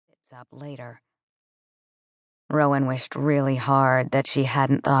lights up later. Rowan wished really hard that she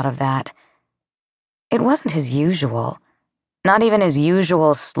hadn't thought of that. It wasn't his usual, not even his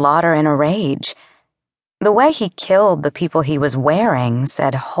usual slaughter in a rage. The way he killed the people he was wearing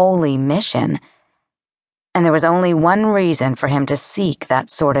said holy mission. And there was only one reason for him to seek that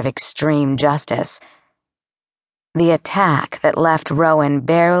sort of extreme justice. The attack that left Rowan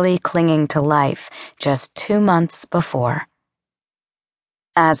barely clinging to life just 2 months before.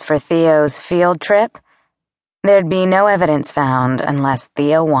 As for Theo's field trip, there'd be no evidence found unless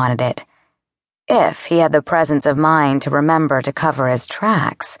Theo wanted it. If he had the presence of mind to remember to cover his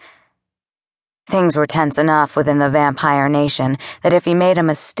tracks. Things were tense enough within the vampire nation that if he made a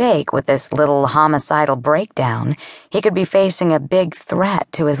mistake with this little homicidal breakdown, he could be facing a big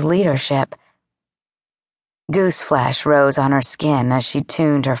threat to his leadership. Gooseflesh rose on her skin as she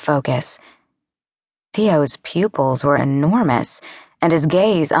tuned her focus. Theo's pupils were enormous, and his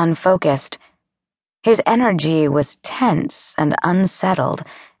gaze unfocused. His energy was tense and unsettled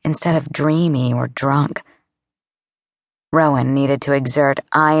instead of dreamy or drunk. Rowan needed to exert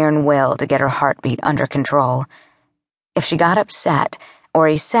iron will to get her heartbeat under control. If she got upset, or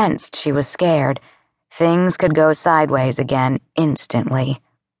he sensed she was scared, things could go sideways again instantly.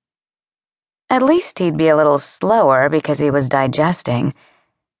 At least he'd be a little slower because he was digesting,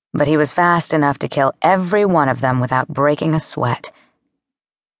 but he was fast enough to kill every one of them without breaking a sweat.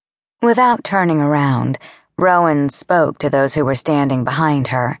 Without turning around, Rowan spoke to those who were standing behind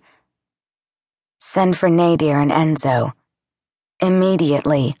her. "Send for Nadir and Enzo.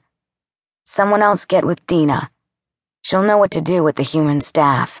 Immediately. Someone else get with Dina. She'll know what to do with the human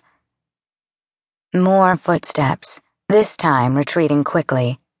staff." More footsteps, this time retreating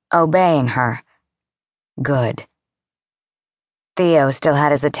quickly, obeying her. Good. Theo still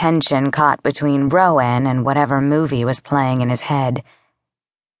had his attention caught between Rowan and whatever movie was playing in his head.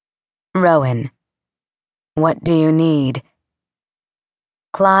 "Rowan, what do you need?"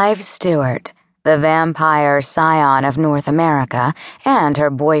 Clive Stewart, the vampire scion of North America, and her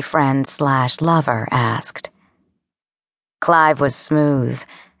boyfriend/lover asked. Clive was smooth,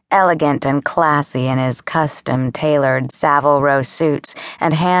 elegant and classy in his custom-tailored Savile Row suits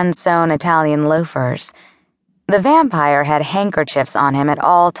and hand-sewn Italian loafers. The vampire had handkerchiefs on him at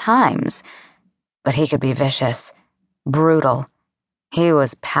all times, but he could be vicious, brutal. He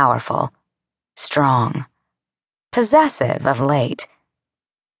was powerful, strong, possessive of late.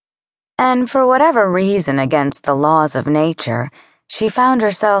 And for whatever reason against the laws of nature, she found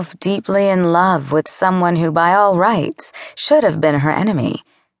herself deeply in love with someone who by all rights should have been her enemy.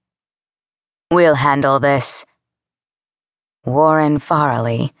 "We'll handle this." Warren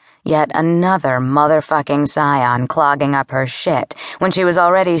Farley, yet another motherfucking scion clogging up her shit when she was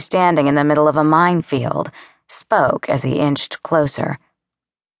already standing in the middle of a minefield, spoke as he inched closer.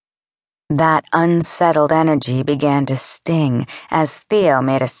 That unsettled energy began to sting as Theo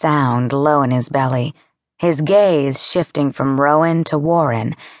made a sound low in his belly, his gaze shifting from Rowan to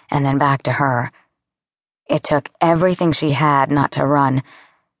Warren and then back to her. It took everything she had not to run,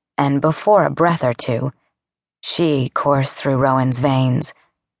 and before a breath or two, she coursed through Rowan's veins,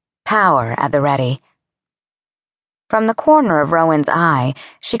 power at the ready. From the corner of Rowan's eye,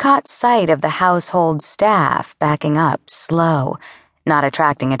 she caught sight of the household staff backing up slow, not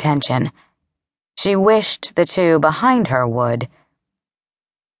attracting attention. She wished the two behind her would.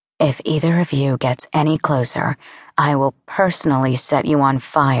 "If either of you gets any closer, I will personally set you on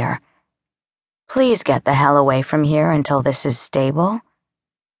fire. Please get the hell away from here until this is stable."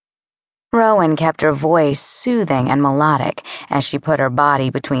 Rowan kept her voice soothing and melodic as she put her body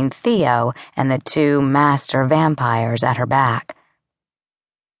between Theo and the two master vampires at her back.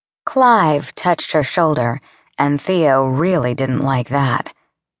 Clive touched her shoulder, and Theo really didn't like that.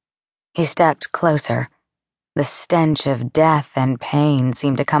 He stepped closer. The stench of death and pain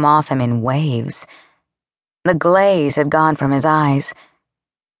seemed to come off him in waves. The glaze had gone from his eyes.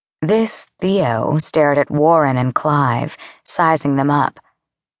 This Theo stared at Warren and Clive, sizing them up,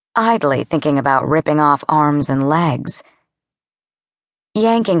 idly thinking about ripping off arms and legs.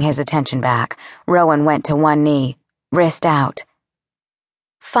 Yanking his attention back, Rowan went to one knee, wrist out.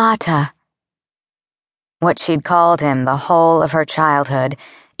 "Fata." What she'd called him the whole of her childhood,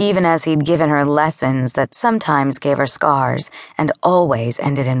 even as he'd given her lessons that sometimes gave her scars and always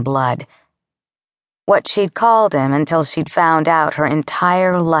ended in blood. What she'd called him until she'd found out her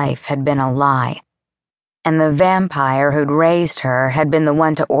entire life had been a lie. And the vampire who'd raised her had been the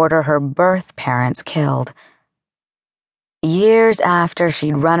one to order her birth parents killed. Years after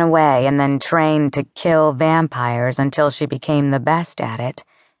she'd run away and then trained to kill vampires until she became the best at it,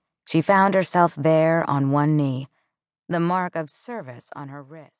 she found herself there on one knee, the mark of service on her wrist.